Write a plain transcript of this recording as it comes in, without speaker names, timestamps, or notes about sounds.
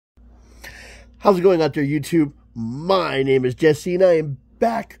How's it going out there, YouTube? My name is Jesse, and I am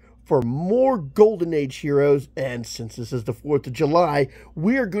back for more Golden Age heroes. And since this is the 4th of July,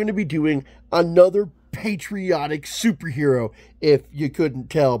 we are going to be doing another patriotic superhero, if you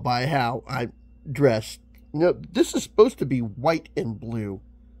couldn't tell by how I'm dressed. You know, this is supposed to be white and blue.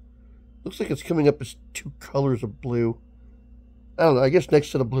 Looks like it's coming up as two colors of blue. I don't know, I guess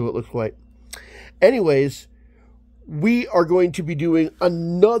next to the blue it looks white. Anyways, we are going to be doing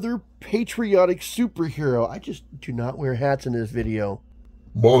another patriotic superhero. I just do not wear hats in this video.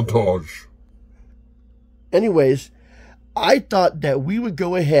 Montage. Anyways, I thought that we would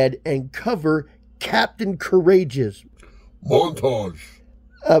go ahead and cover Captain Courageous. Montage.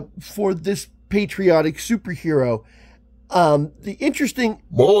 For this patriotic superhero. The interesting...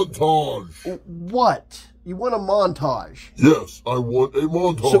 Montage. What? You want a montage? Yes, I want a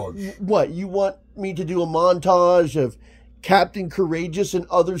montage. So, what? You want me to do a montage of Captain Courageous and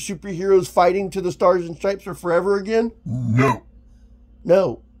other superheroes fighting to the Stars and Stripes or forever again? No.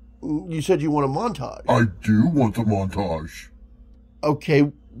 No. You said you want a montage. I do want a montage.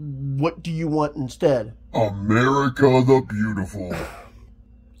 Okay, what do you want instead? America the Beautiful.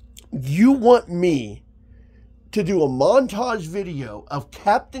 You want me to do a montage video of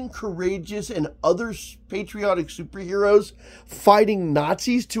Captain Courageous and other patriotic superheroes fighting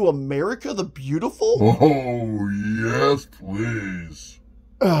Nazis to America the Beautiful? Oh, yes, please.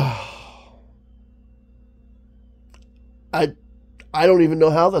 I don't even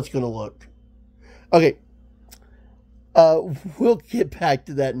know how that's going to look. Okay. We'll get back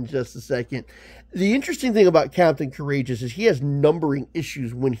to that in just a second. The interesting thing about Captain Courageous is he has numbering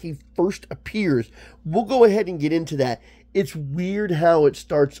issues when he first appears. We'll go ahead and get into that. It's weird how it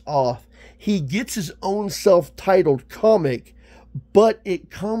starts off. He gets his own self-titled comic, but it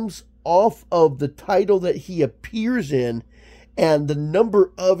comes off of the title that he appears in, and the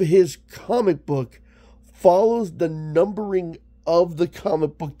number of his comic book follows the numbering of the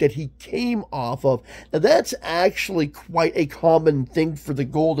comic book that he came off of. Now, that's actually quite a common thing for the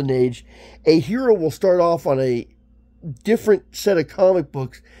Golden Age. A hero will start off on a different set of comic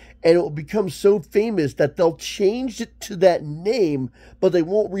books, and it will become so famous that they'll change it to that name, but they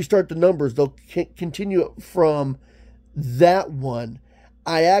won't restart the numbers. They'll continue it from that one.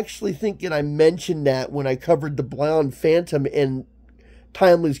 I actually think that I mentioned that when I covered the Blonde Phantom in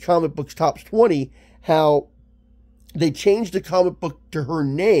Timely's Comic Books Tops 20, how they changed the comic book to her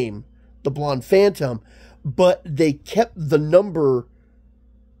name, the Blonde Phantom, but they kept the number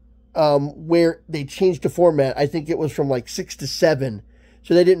where they changed the format. I think it was from like 6 to 7.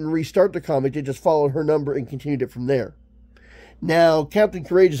 So they didn't restart the comic. They just followed her number and continued it from there. Now, Captain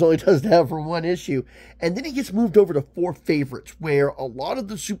Courageous only does that for one issue. And then he gets moved over to 4 favorites, where a lot of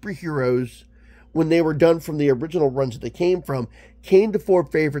the superheroes, when they were done from the original runs that they came from, came to 4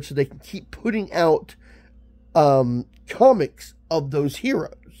 favorites so they can keep putting out comics of those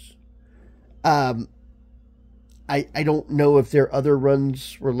heroes. I don't know if their other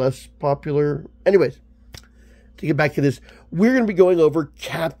runs were less popular. Anyways, to get back to this, we're going to be going over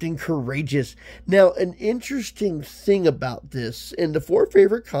Captain Courageous. Now, an interesting thing about this, in the 4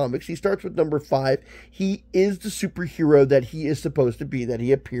 favorite comics, he starts with number 5. He is the superhero that he is supposed to be, that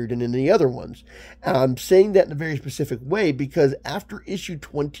he appeared in the other ones. I'm saying that in a very specific way because after issue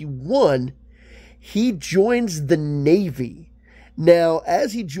 21, he joins the Navy. Now,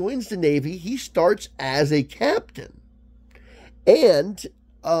 as he joins the Navy, he starts as a captain. And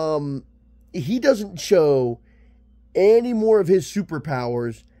he doesn't show any more of his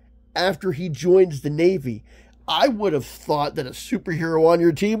superpowers after he joins the Navy. I would have thought that a superhero on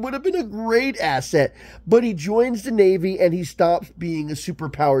your team would have been a great asset, but he joins the Navy and he stops being a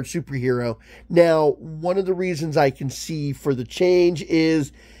superpowered superhero. Now, one of the reasons I can see for the change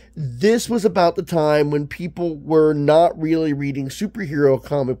is this was about the time when people were not really reading superhero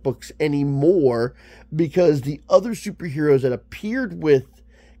comic books anymore, because the other superheroes that appeared with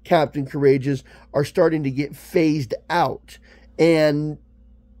Captain Courageous are starting to get phased out. And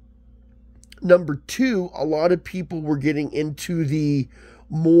number 2, a lot of people were getting into the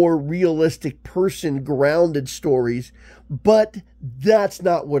more realistic person grounded stories, but that's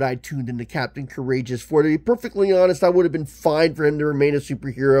not what I tuned into Captain Courageous for. To be perfectly honest, I would have been fine for him to remain a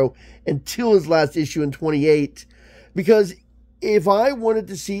superhero until his last issue in 28, because if I wanted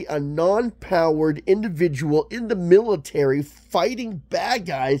to see a non-powered individual in the military fighting bad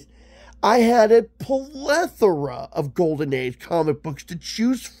guys, I had a plethora of Golden Age comic books to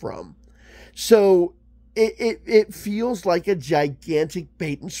choose from. So it feels like a gigantic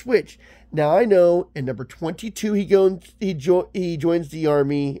bait and switch. Now, I know in number 22 he joins the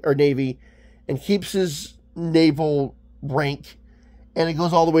Army or Navy and keeps his naval rank and it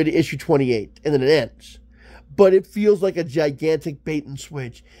goes all the way to issue 28, and then it ends. But it feels like a gigantic bait and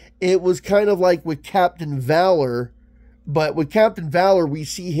switch. It was kind of like with Captain Valor, but with Captain Valor, we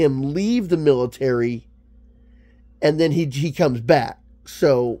see him leave the military, and then he comes back.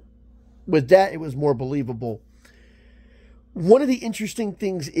 So with that, it was more believable. One of the interesting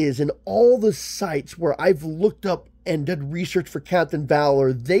things is, in all the sites where I've looked up and done research for Captain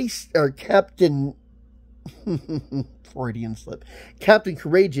Valor, they are Captain Freudian slip. Captain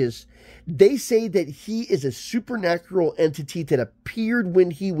Courageous, they say that he is a supernatural entity that appeared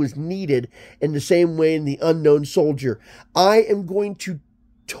when he was needed, in the same way in the Unknown Soldier. I am going to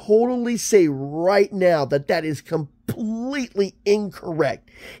totally say right now that that is completely incorrect.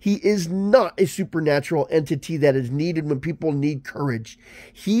 He is not a supernatural entity that is needed when people need courage.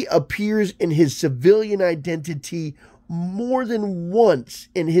 He appears in his civilian identity more than once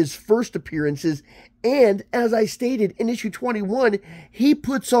in his first appearances, and as I stated in issue 21, he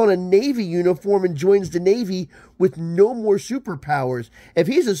puts on a Navy uniform and joins the Navy with no more superpowers. If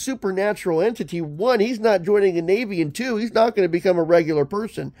he's a supernatural entity, one, he's not joining the Navy, and two, he's not going to become a regular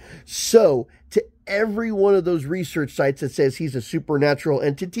person. So, to every one of those research sites that says he's a supernatural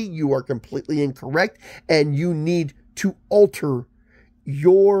entity, you are completely incorrect, and you need to alter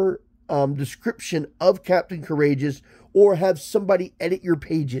your description of Captain Courageous, or have somebody edit your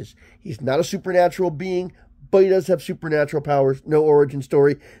pages. He's not a supernatural being, but he does have supernatural powers. No origin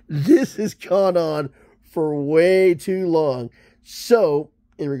story. This has gone on for way too long. So,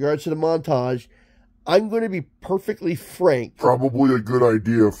 in regards to the montage, I'm going to be perfectly frank. Probably a good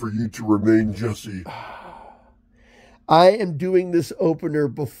idea for you to remain Jesse. I am doing this opener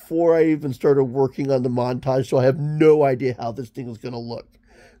before I even started working on the montage, so I have no idea how this thing is going to look.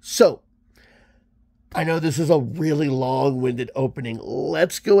 So, I know this is a really long-winded opening.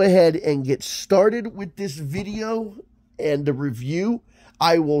 Let's go ahead and get started with this video and the review.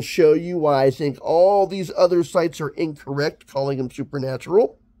 I will show you why I think all these other sites are incorrect, calling him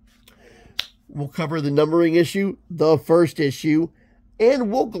supernatural. We'll cover the numbering issue, the first issue,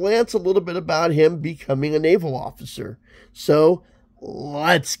 and we'll glance a little bit about him becoming a naval officer. So,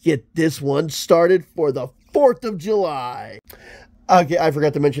 let's get this one started for the 4th of July. Okay, I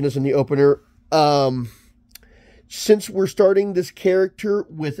forgot to mention this in the opener. Since we're starting this character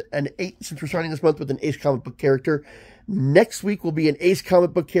with since we're starting this month with an Ace comic book character, next week will be an Ace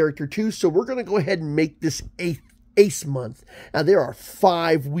comic book character too. So we're going to go ahead and make this Ace month. Now there are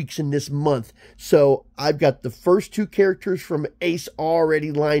 5 weeks in this month. So I've got the first 2 characters from Ace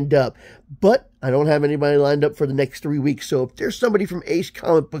already lined up, but I don't have anybody lined up for the next 3 weeks. So if there's somebody from Ace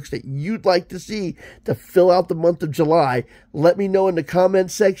comic books that you'd like to see to fill out the month of July, let me know in the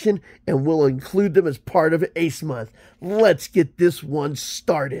comments section and we'll include them as part of Ace month. Let's get this one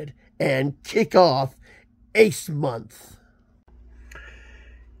started and kick off Ace month.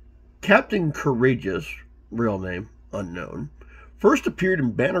 Captain Courageous, real name unknown, first appeared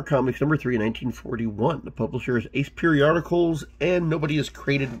in Banner Comics number 3 in 1941. The publisher is Ace Periodicals, and nobody is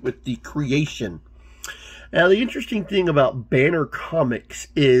credited with the creation. Now, the interesting thing about Banner Comics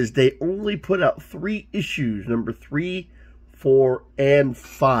is they only put out 3 issues, number 3, 4, and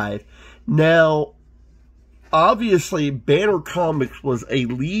 5. Now, obviously, Banner Comics was a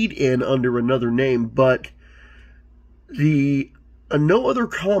lead-in under another name, but no other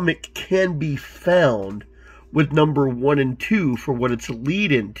comic can be found with number 1 and 2 for what it's a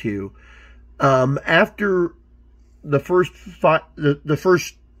lead into. After the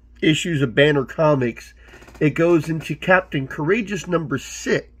first issues of Banner Comics, it goes into Captain Courageous number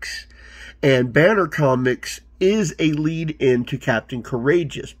 6, and Banner Comics is a lead into Captain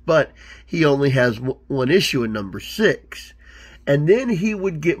Courageous, but he only has 1 issue in number 6. And then he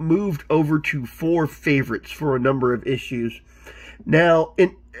would get moved over to 4 favorites for a number of issues. Now,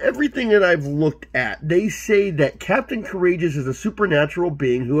 in everything that I've looked at, they say that Captain Courageous is a supernatural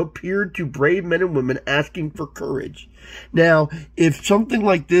being who appeared to brave men and women asking for courage. Now, if something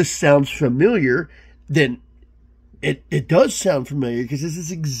like this sounds familiar, then it does sound familiar, because this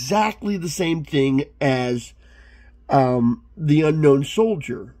is exactly the same thing as the Unknown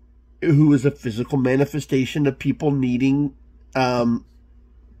Soldier, who is a physical manifestation of people needing him,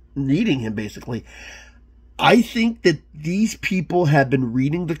 basically. I think that these people have been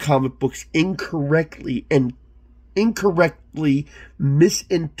reading the comic books incorrectly and incorrectly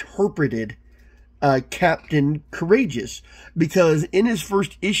misinterpreted Captain Courageous, because in his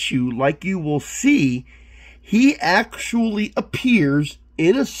first issue, like you will see, he actually appears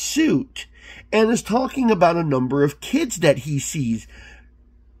in a suit and is talking about a number of kids that he sees.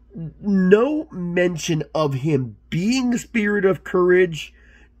 No mention of him being the spirit of courage,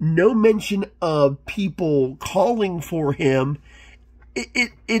 no mention of people calling for him,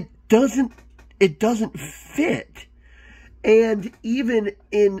 it doesn't fit. And even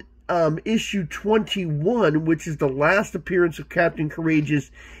in issue 21, which is the last appearance of Captain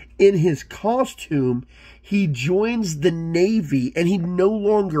Courageous in his costume, he joins the Navy, and he no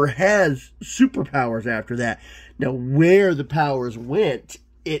longer has superpowers after that. Now, where the powers went,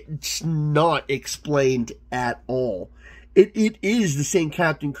 it's not explained at all. It is the same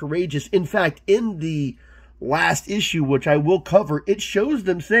Captain Courageous. In fact, in the last issue, which I will cover, it shows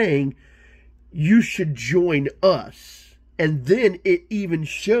them saying, "You should join us." And then it even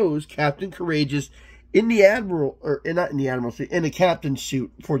shows Captain Courageous in the Admiral, or not in the Admiral suit, in a captain's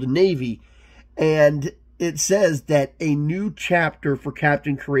suit for the Navy. And it says that a new chapter for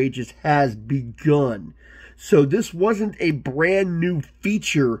Captain Courageous has begun. So this wasn't a brand new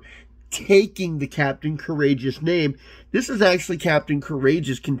feature taking the Captain Courageous name. This is actually Captain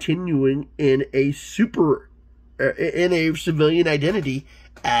Courageous continuing in a civilian identity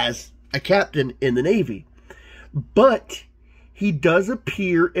as a captain in the Navy. But he does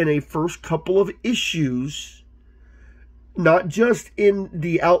appear in a first couple of issues, not just in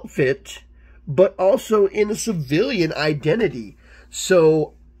the outfit, but also in a civilian identity.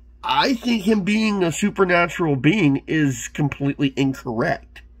 So I think him being a supernatural being is completely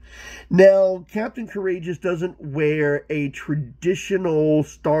incorrect. Now, Captain Courageous doesn't wear a traditional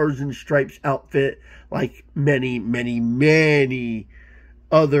Stars and Stripes outfit like many, many, many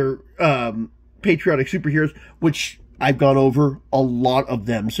other patriotic superheroes, which I've gone over a lot of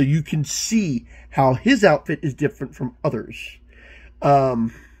them. So you can see how his outfit is different from others. I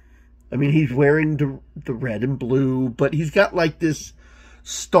mean, he's wearing the red and blue, but he's got like this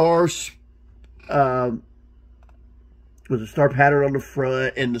star, with a star pattern on the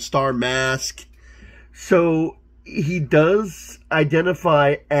front and the star mask. So he does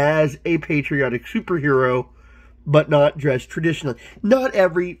identify as a patriotic superhero, but not dressed traditionally. Not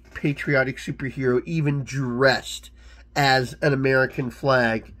every patriotic superhero even dressed as an American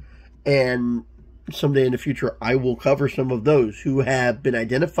flag. And someday in the future, I will cover some of those who have been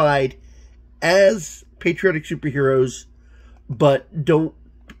identified as patriotic superheroes, but don't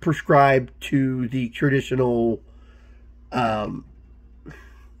prescribe to the traditional garb.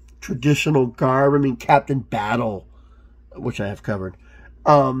 I mean, Captain Battle, which I have covered.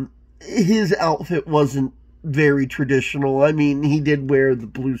 His outfit wasn't very traditional. I mean, he did wear the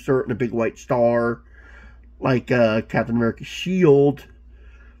blue shirt and a big white star, like Captain America's shield.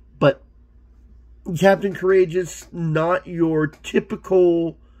 But Captain Courageous, not your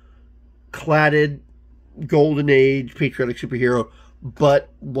typical cladded Golden Age patriotic superhero, but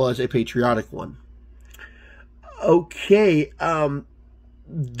was a patriotic one. Okay,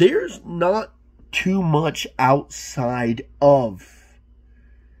 there's not too much outside of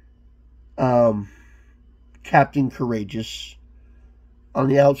Captain Courageous on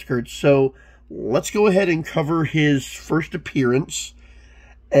the outskirts. So let's go ahead and cover his first appearance,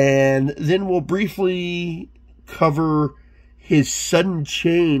 and then we'll briefly cover his sudden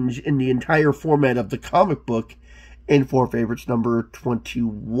change in the entire format of the comic book in 4 Favorites number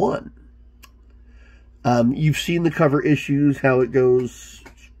 21. You've seen the cover issues, how it goes,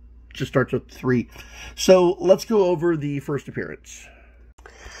 just starts with 3. So let's go over the first appearance.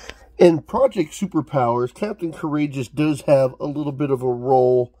 In Project Superpowers, Captain Courageous does have a little bit of a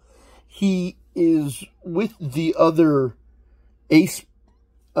role. He is with the other Ace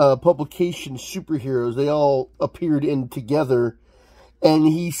publication superheroes. They all appeared in together, and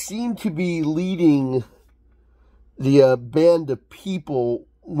he seemed to be leading the band of people.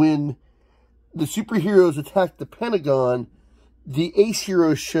 When the superheroes attack the Pentagon, the Ace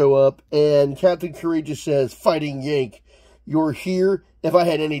heroes show up, and Captain Courageous says, "Fighting Yank, you're here. If I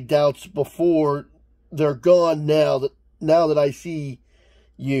had any doubts before, they're gone now that I see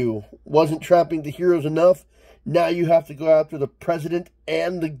you. Wasn't trapping the heroes enough? Now you have to go after the president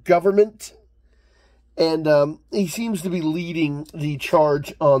and the government." And he seems to be leading the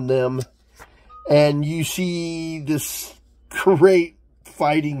charge on them. And you see this great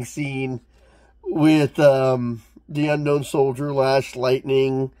fighting scene with the unknown soldier, Lash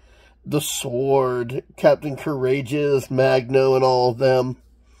Lightning, the Sword, Captain Courageous, Magno, and all of them.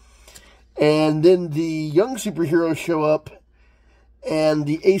 And then the young superheroes show up, and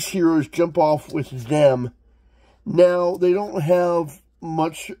the Ace heroes jump off with them. Now, they don't have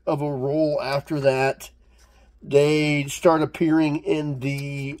much of a role after that. They start appearing in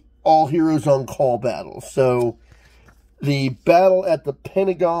the All Heroes on Call battle. So, the battle at the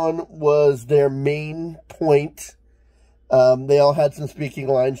Pentagon was their main point. They all had some speaking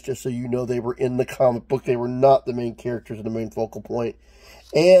lines, just so you know they were in the comic book. They were not the main characters or the main focal point.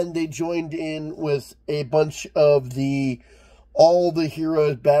 And they joined in with a bunch of the all the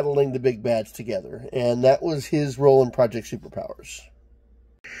heroes battling the big bads together. And that was his role in Project Superpowers.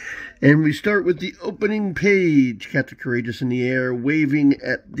 And we start with the opening page. Captain Courageous in the air, waving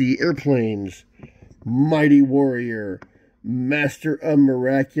at the airplanes. Mighty warrior, master of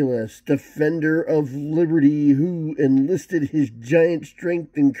miraculous, defender of liberty, who enlisted his giant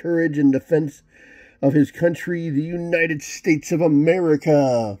strength and courage in defense of his country, the United States of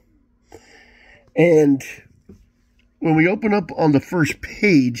America. And when we open up on the first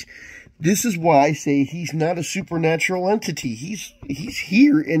page, this is why I say he's not a supernatural entity. He's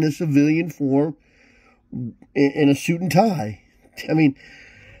here in a civilian form, in a suit and tie. I mean,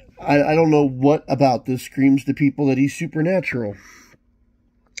 I don't know what about this screams to people that he's supernatural.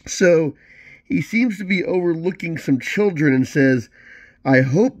 So he seems to be overlooking some children and says, I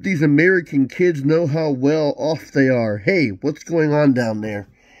hope these American kids know how well off they are. Hey, what's going on down there?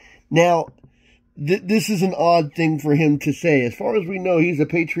 Now, this is an odd thing for him to say. As far as we know, he's a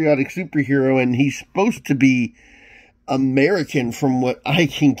patriotic superhero, and he's supposed to be American from what I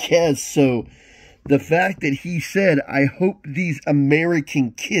can guess. So the fact that he said, I hope these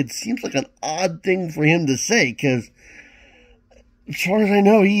American kids, seems like an odd thing for him to say, because as far as I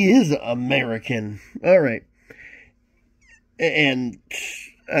know, he is American. All right. And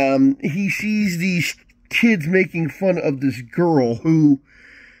he sees these kids making fun of this girl who,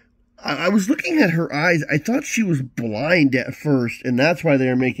 I was looking at her eyes. I thought she was blind at first, and that's why they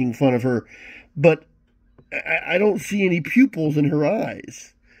were making fun of her. But I don't see any pupils in her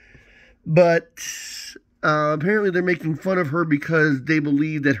eyes. But apparently they're making fun of her because they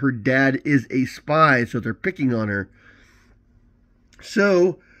believe that her dad is a spy, so they're picking on her.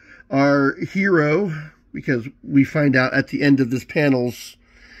 So our hero, because we find out at the end of this panels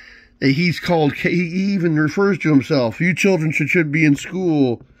that he's called, he even refers to himself, you children should be in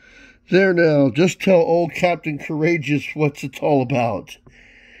school. There now, just tell old Captain Courageous what's it's all about.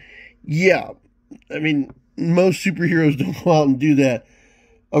 Yeah, I mean, most superheroes don't go out and do that.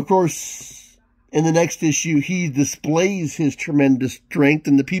 Of course, in the next issue, he displays his tremendous strength,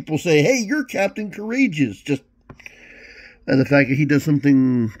 and the people say, hey, you're Captain Courageous. And the fact that he does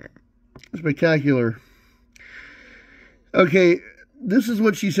something spectacular. Okay, this is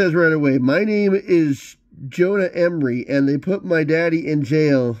what she says right away. My name is Jonah Emery, and they put my daddy in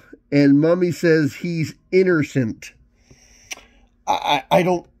jail. And Mommy says he's innocent. I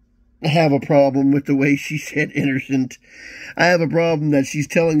don't have a problem with the way she said innocent. I have a problem that she's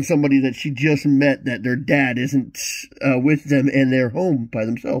telling somebody that she just met that their dad isn't with them and they're home by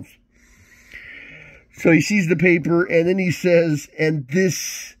themselves. So he sees the paper and then he says, and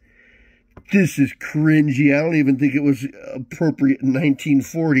this is cringy. I don't even think it was appropriate in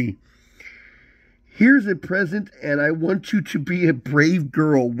 1940. Here's a present, and I want you to be a brave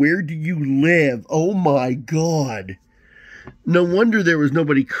girl. Where do you live? Oh, my God. No wonder there was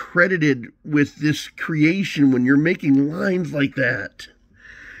nobody credited with this creation when you're making lines like that.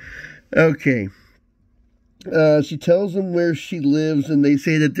 Okay. She tells them where she lives, and they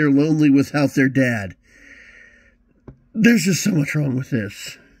say that they're lonely without their dad. There's just so much wrong with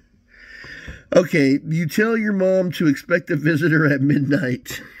this. Okay, you tell your mom to expect a visitor at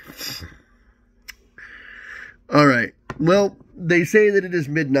midnight. All right. Well, they say that it is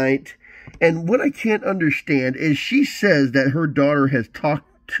midnight, and what I can't understand is she says that her daughter has talked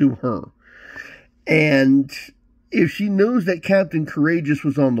to her. And if she knows that Captain Courageous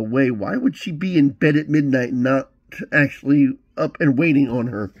was on the way, why would she be in bed at midnight and not actually up and waiting on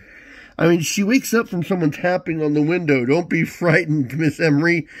her? I mean, she wakes up from someone tapping on the window. Don't be frightened, Miss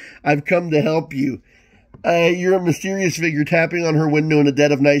Emery. I've come to help you. You're a mysterious figure tapping on her window in the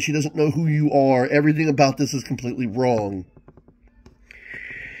dead of night. She doesn't know who you are. Everything about this is completely wrong.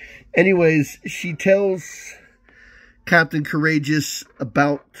 Anyways, she tells Captain Courageous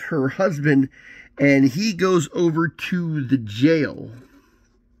about her husband, and he goes over to the jail.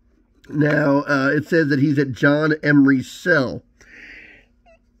 Now, it says that he's at John Emery's cell.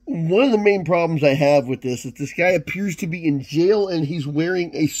 One of the main problems I have with this is this guy appears to be in jail, and he's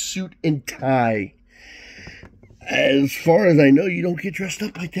wearing a suit and tie. As far as I know, you don't get dressed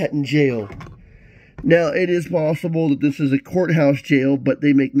up like that in jail. Now, it is possible that this is a courthouse jail, but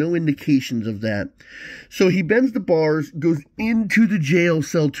they make no indications of that. So he bends the bars, goes into the jail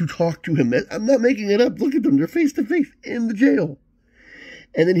cell to talk to him. I'm not making it up. Look at them. They're face to face in the jail.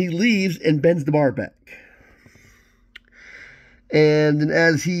 And then he leaves and bends the bar back. And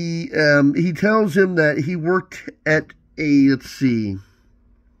as he tells him that he worked at a, let's see,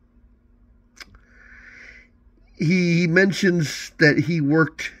 he mentions that he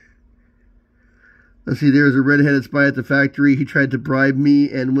worked, let's see, there's a red-headed spy at the factory. He tried to bribe me,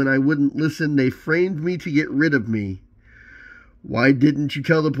 and when I wouldn't listen, they framed me to get rid of me. Why didn't you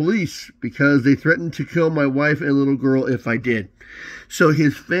tell the police? Because they threatened to kill my wife and little girl if I did. So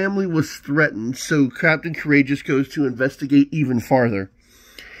his family was threatened, so Captain Courageous goes to investigate even farther.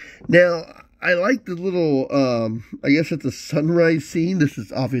 Now, I like the little, I guess it's a sunrise scene. This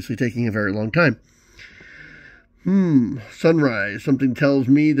is obviously taking a very long time. Sunrise. Something tells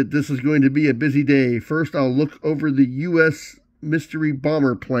me that this is going to be a busy day. First, I'll look over the U.S. mystery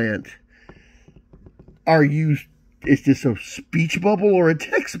bomber plant. Is this a speech bubble or a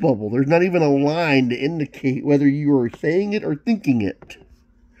text bubble? There's not even a line to indicate whether you are saying it or thinking it.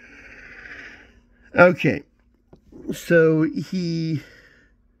 Okay. So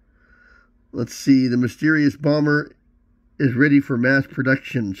let's see, the mysterious bomber is ready for mass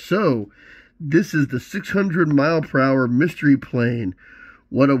production. So, this is the 600-mile-per-hour mystery plane.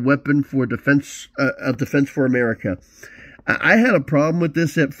 What a weapon for defense for America. I had a problem with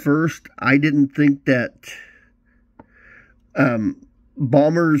this at first. I didn't think that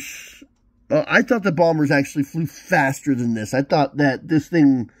bombers... I thought the bombers actually flew faster than this. I thought that this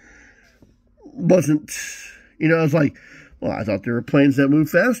thing wasn't... I was like, well, I thought there were planes that moved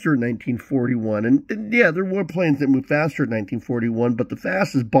faster in 1941. And yeah, there were planes that moved faster in 1941, but the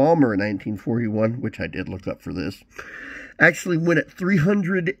fastest bomber in 1941, which I did look up for this, actually went at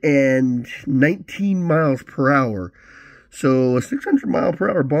 319 miles per hour. So a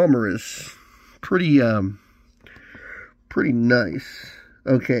 600-mile-per-hour bomber is pretty nice.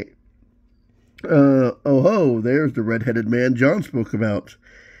 Okay. There's the red-headed man John spoke about.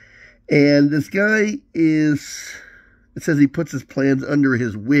 And this guy it says he puts his plans under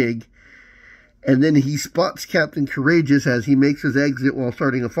his wig, and then he spots Captain Courageous as he makes his exit while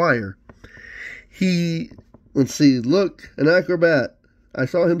starting a fire. Let's see, look, an acrobat. I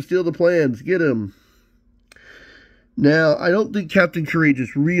saw him steal the plans. Get him. Now, I don't think Captain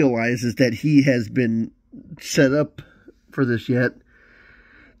Courageous realizes that he has been set up for this yet.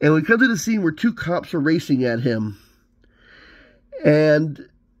 And we come to the scene where two cops are racing at him. And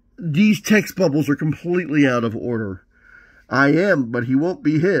these text bubbles are completely out of order. I am, but he won't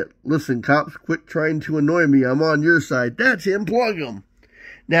be hit. Listen, cops, quit trying to annoy me. I'm on your side. That's him. Plug him.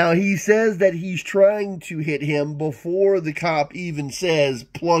 Now, he says that he's trying to hit him before the cop even says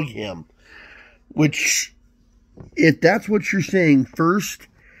plug him. Which, if that's what you're saying first,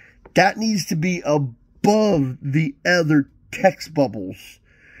 that needs to be above the other text bubbles.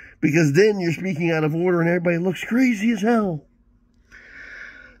 Because then you're speaking out of order and everybody looks crazy as hell.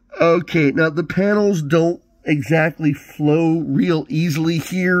 Okay, now the panels don't exactly flow real easily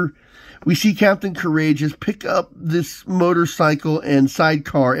here. We see Captain Courageous pick up this motorcycle and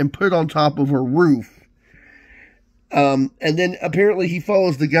sidecar and put it on top of a roof. And then apparently he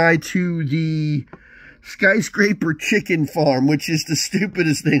follows the guy to the skyscraper chicken farm, which is the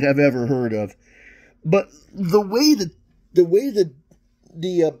stupidest thing I've ever heard of. But the way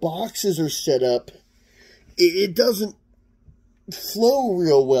the boxes are set up, it doesn't flow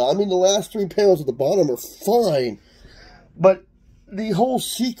real well. I mean, the last three panels at the bottom are fine, but the whole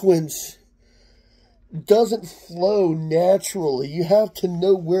sequence doesn't flow naturally. You have to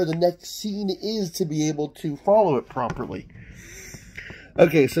know where the next scene is to be able to follow it properly.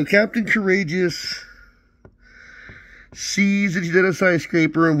 Okay, so Captain Courageous sees that he's at a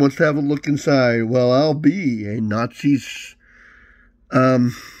skyscraper and wants to have a look inside. Well, I'll be a Nazi's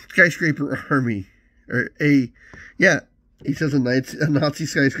skyscraper army. He says a Nazi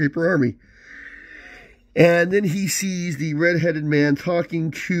skyscraper army. And then he sees the red-headed man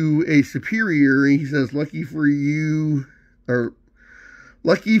talking to a superior, and he says, lucky for you,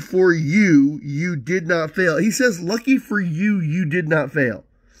 you did not fail. He says, lucky for you, you did not fail.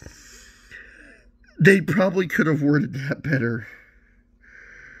 They probably could have worded that better.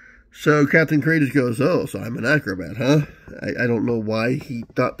 So Captain Courageous goes, oh, so I'm an acrobat, huh? I don't know why he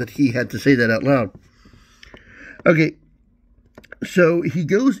thought that he had to say that out loud. Okay. So he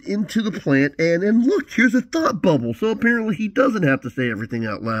goes into the plant, and look, here's a thought bubble. So apparently he doesn't have to say everything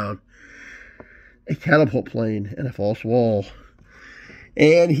out loud. A catapult plane and a false wall.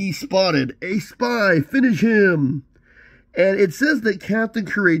 And he spotted a spy. Finish him. And it says that Captain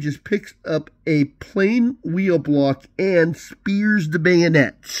Courageous picks up a plain wheel block and spears the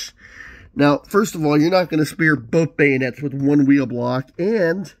bayonets. Now, first of all, you're not going to spear both bayonets with one wheel block,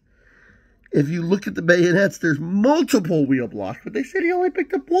 and if you look at the bayonets, there's multiple wheel blocks, but they said he only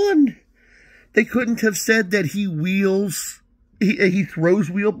picked up one. They couldn't have said that he throws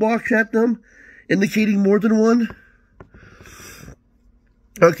wheel blocks at them, indicating more than one.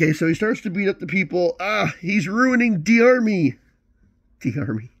 Okay, so he starts to beat up the people. He's ruining the army. The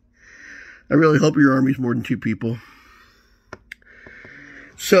army. I really hope your army's more than two people.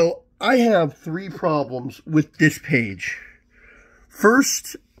 So, I have 3 problems with this page.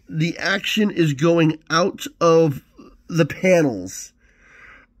 First, the action is going out of the panels.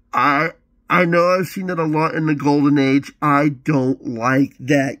 I know I've seen it a lot in the Golden Age. I don't like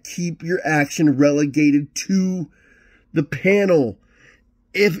that. Keep your action relegated to the panel.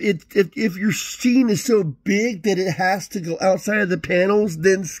 If your scene is so big that it has to go outside of the panels,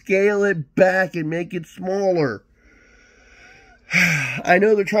 then scale it back and make it smaller. I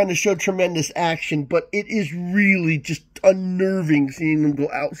know they're trying to show tremendous action, but it is really just unnerving seeing them go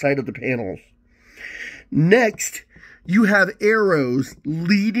outside of the panels. Next, you have arrows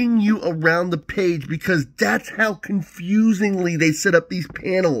leading you around the page because that's how confusingly they set up these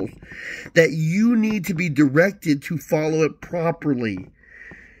panels, that you need to be directed to follow it properly.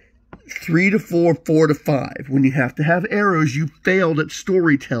 3 to 4, 4 to 5. When you have to have arrows, you failed at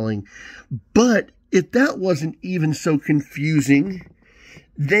storytelling. But if that wasn't even so confusing,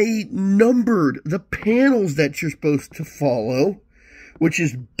 they numbered the panels that you're supposed to follow, which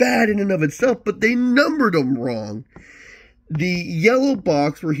is bad in and of itself, but they numbered them wrong. The yellow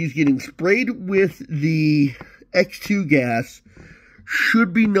box where he's getting sprayed with the X2 gas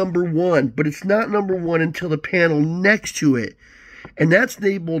should be number 1, but it's not number 1 until the panel next to it. And that's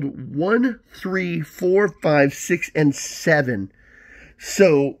labeled 1, 3, 4, 5, 6, and 7.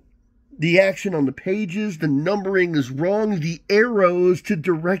 So the action on the pages, the numbering is wrong. The arrows to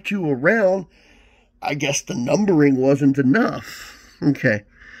direct you around, I guess the numbering wasn't enough. Okay.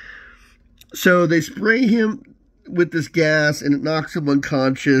 So they spray him with this gas and it knocks him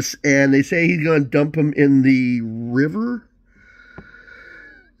unconscious, and they say he's going to dump him in the river.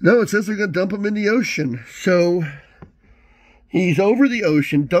 No, it says they're going to dump him in the ocean. So he's over the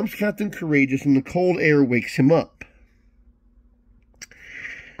ocean, dumps Captain Courageous, and the cold air wakes him up.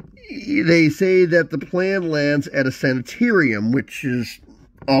 They say that the plan lands at a sanitarium, which is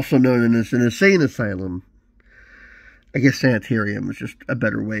also known as an insane asylum. I guess sanitarium is just a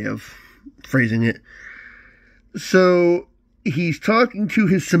better way of phrasing it. So he's talking to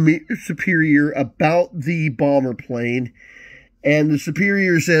his superior about the bomber plane, and the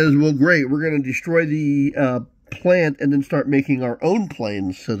superior says, well, great, we're going to destroy the plant and then start making our own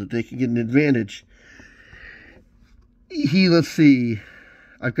planes so that they can get an advantage. Let's see,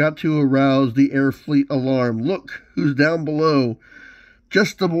 I've got to arouse the air fleet alarm. Look who's down below.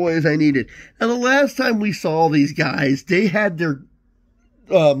 Just the boys I needed. And the last time we saw these guys, they had their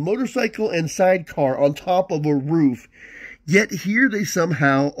motorcycle and sidecar on top of a roof. Yet here they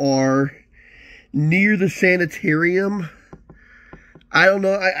somehow are near the sanitarium. I don't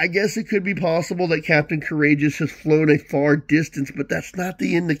know. I guess it could be possible that Captain Courageous has flown a far distance, but that's not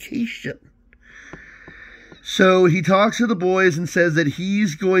the indication. So he talks to the boys and says that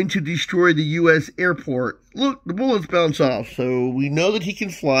he's going to destroy the U.S. airport. Look, the bullets bounce off, so we know that he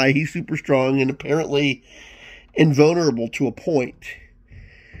can fly. He's super strong and apparently invulnerable to a point.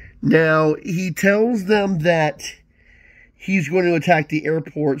 Now, he tells them that he's going to attack the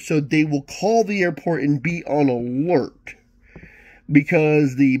airport, so they will call the airport and be on alert.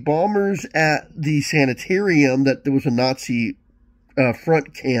 Because the bombers at the sanitarium, that there was a Nazi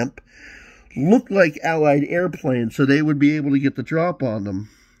front camp, looked like Allied airplanes, so they would be able to get the drop on them.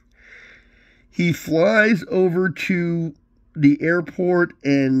 He flies over to the airport,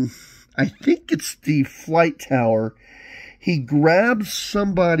 and I think it's the flight tower. He grabs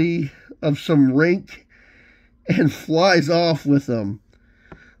somebody of some rank and flies off with them.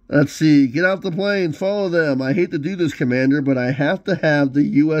 Let's see. Get off the planes. Follow them. I hate to do this, Commander, but I have to have the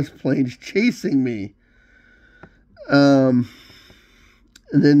U.S. planes chasing me. And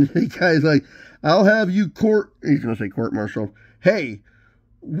then the guy's like, I'll have you he's going to say court-martial. Hey,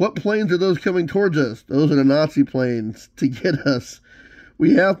 what planes are those coming towards us? Those are the Nazi planes to get us.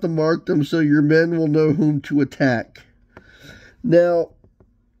 We have to mark them so your men will know whom to attack. Now,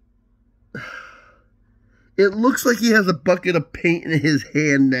 it looks like he has a bucket of paint in his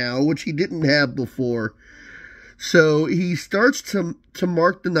hand now, which he didn't have before. So he starts to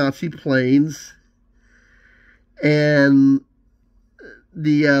mark the Nazi planes, and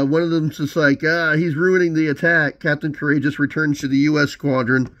the one of them's just like, he's ruining the attack. Captain Courageous returns to the U.S.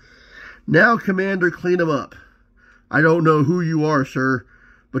 squadron. Now, Commander, clean him up. I don't know who you are, sir,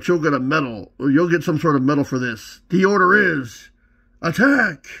 but you'll get a medal. Or you'll get some sort of medal for this. The order is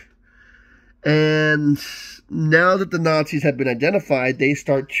attack. And now that the Nazis have been identified, they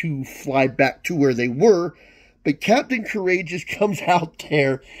start to fly back to where they were. But Captain Courageous comes out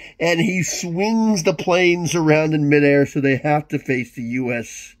there and he swings the planes around in midair, so they have to face the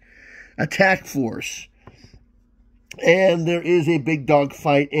U.S. attack force. And there is a big dog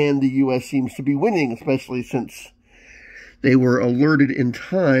fight, and the U.S. seems to be winning, especially since they were alerted in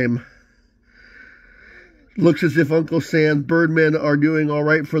time. Looks as if Uncle Sam's Birdmen are doing all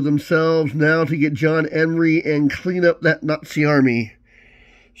right for themselves now to get John Emery and clean up that Nazi army.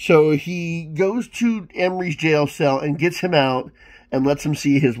 So he goes to Emery's jail cell and gets him out and lets him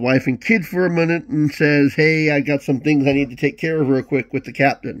see his wife and kid for a minute and says, hey, I got some things I need to take care of real quick with the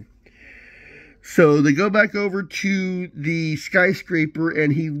captain. So they go back over to the skyscraper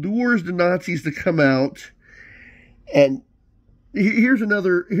and he lures the Nazis to come out. And here's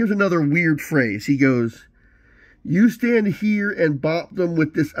another weird phrase. He goes, you stand here and bop them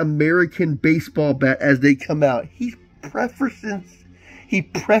with this American baseball bat as they come out. He states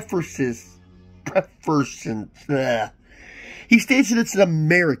that it's an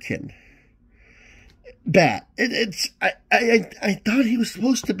American bat. I thought he was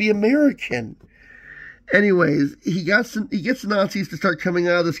supposed to be American. Anyways, he gets the Nazis to start coming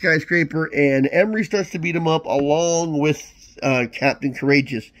out of the skyscraper, and Emery starts to beat him up along with Captain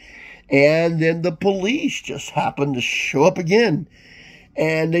Courageous. And then the police just happen to show up again.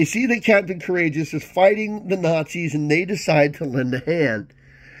 And they see that Captain Courageous is fighting the Nazis, and they decide to lend a hand.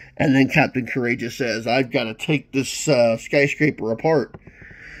 And then Captain Courageous says, I've got to take this skyscraper apart.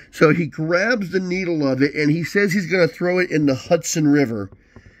 So he grabs the needle of it, and he says he's going to throw it in the Hudson River.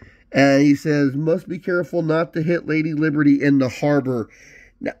 And he says, must be careful not to hit Lady Liberty in the harbor.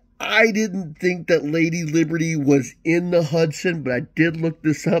 Now, I didn't think that Lady Liberty was in the Hudson, but I did look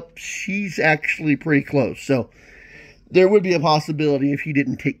this up. She's actually pretty close. So there would be a possibility if he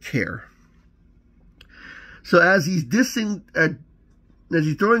didn't take care. So as he's throwing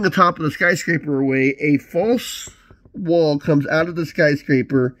the top of the skyscraper away, a false wall comes out of the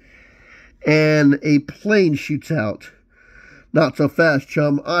skyscraper and a plane shoots out. Not so fast,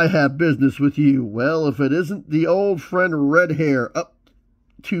 chum. I have business with you. Well, if it isn't the old friend Red Hair up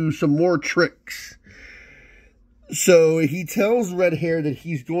to some more tricks. So he tells Red Hair that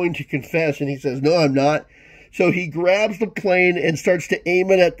he's going to confess, and he says, no, I'm not. So he grabs the plane and starts to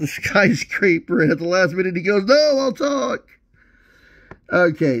aim it at the skyscraper, and at the last minute he goes, no, I'll talk.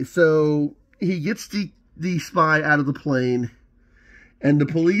 Okay, so he gets the spy out of the plane, and the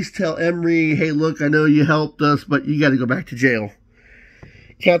police tell Emery, hey, look, I know you helped us, but you got to go back to jail.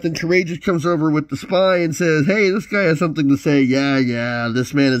 Captain Courageous comes over with the spy and says, hey, this guy has something to say. Yeah,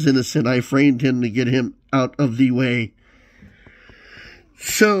 this man is innocent. I framed him to get him out of the way.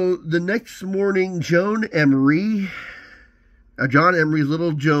 So the next morning, John Emery's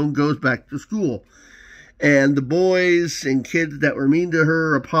little Joan goes back to school. And the boys and kids that were mean to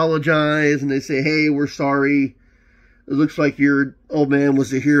her apologize, and they say, hey, we're sorry. It looks like your old man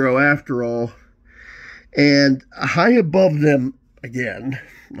was a hero after all. And high above them, again,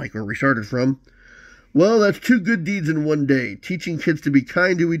 like where we started from, well, that's 2 good deeds in one day. Teaching kids to be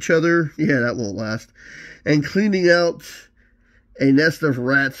kind to each other, yeah, that won't last. And cleaning out a nest of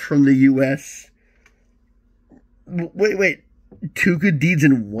rats from the U.S. Wait, 2 good deeds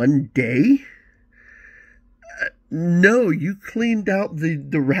in one day? No, you cleaned out the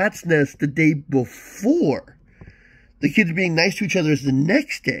rat's nest the day before. The kids being nice to each other is the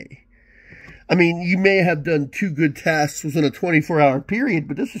next day. I mean, you may have done 2 good tasks within a 24-hour period,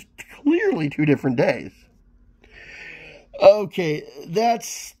 but this is clearly 2 different days. Okay,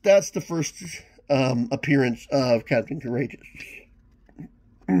 that's the first appearance of Captain Courageous.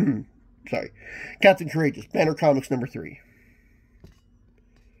 Sorry. Captain Courageous, Banner Comics #3.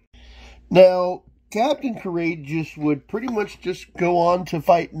 Now, Captain Courageous would pretty much just go on to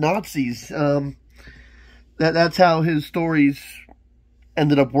fight Nazis. That's how his stories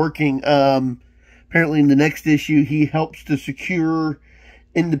ended up working. Apparently in the next issue, he helps to secure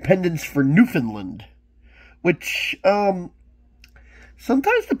independence for Newfoundland, which, sometimes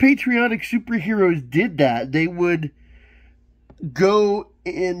the patriotic superheroes did that. They would go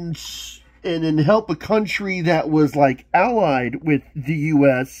in and help a country that was like allied with the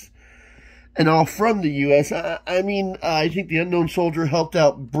U.S. and all from the U.S. I mean, I think the Unknown Soldier helped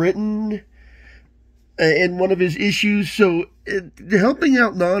out Britain in one of his issues. So helping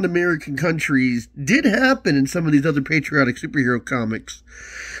out non-American countries did happen in some of these other patriotic superhero comics.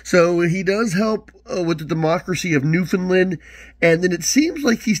 So he does help with the democracy of Newfoundland, and then it seems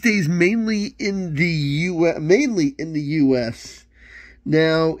like he stays mainly in the U.S.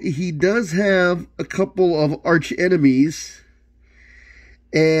 Now, he does have a couple of arch enemies,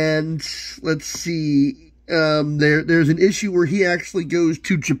 and let's see, there's an issue where he actually goes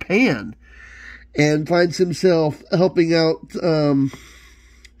to Japan and finds himself helping out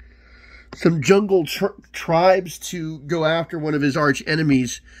some jungle tribes to go after one of his arch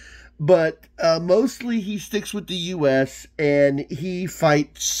enemies. But mostly he sticks with the U.S. and he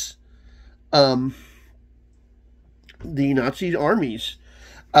fights the Nazi armies.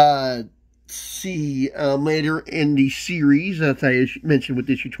 see, later in the series, as I mentioned with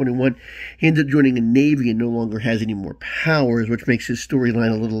issue 21, he ends up joining a Navy and no longer has any more powers, which makes his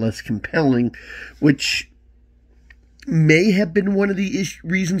storyline a little less compelling, which may have been one of the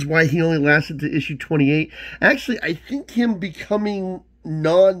reasons why he only lasted to issue 28. Actually, I think him becoming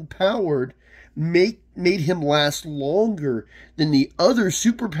non-powered made him last longer than the other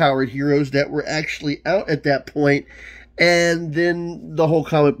superpowered heroes that were actually out at that point. And then the whole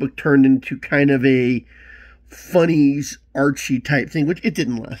comic book turned into kind of a funnies, Archie type thing, which it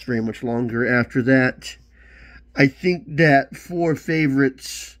didn't last very much longer after that. I think that 4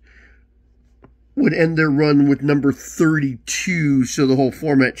 favorites would end their run with number 32, so the whole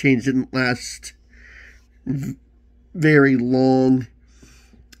format change didn't last very long.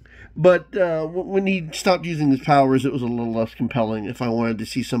 But when he stopped using his powers, it was a little less compelling. If I wanted to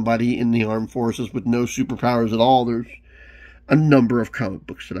see somebody in the armed forces with no superpowers at all, there's a number of comic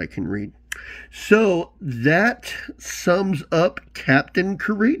books that I can read. So that sums up Captain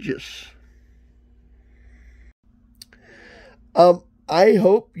Courageous. I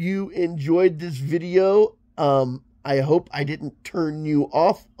hope you enjoyed this video. I hope I didn't turn you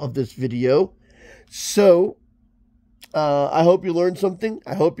off of this video. So I hope you learned something.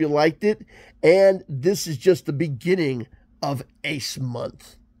 I hope you liked it. And this is just the beginning of Ace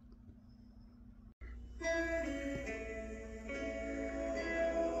Month.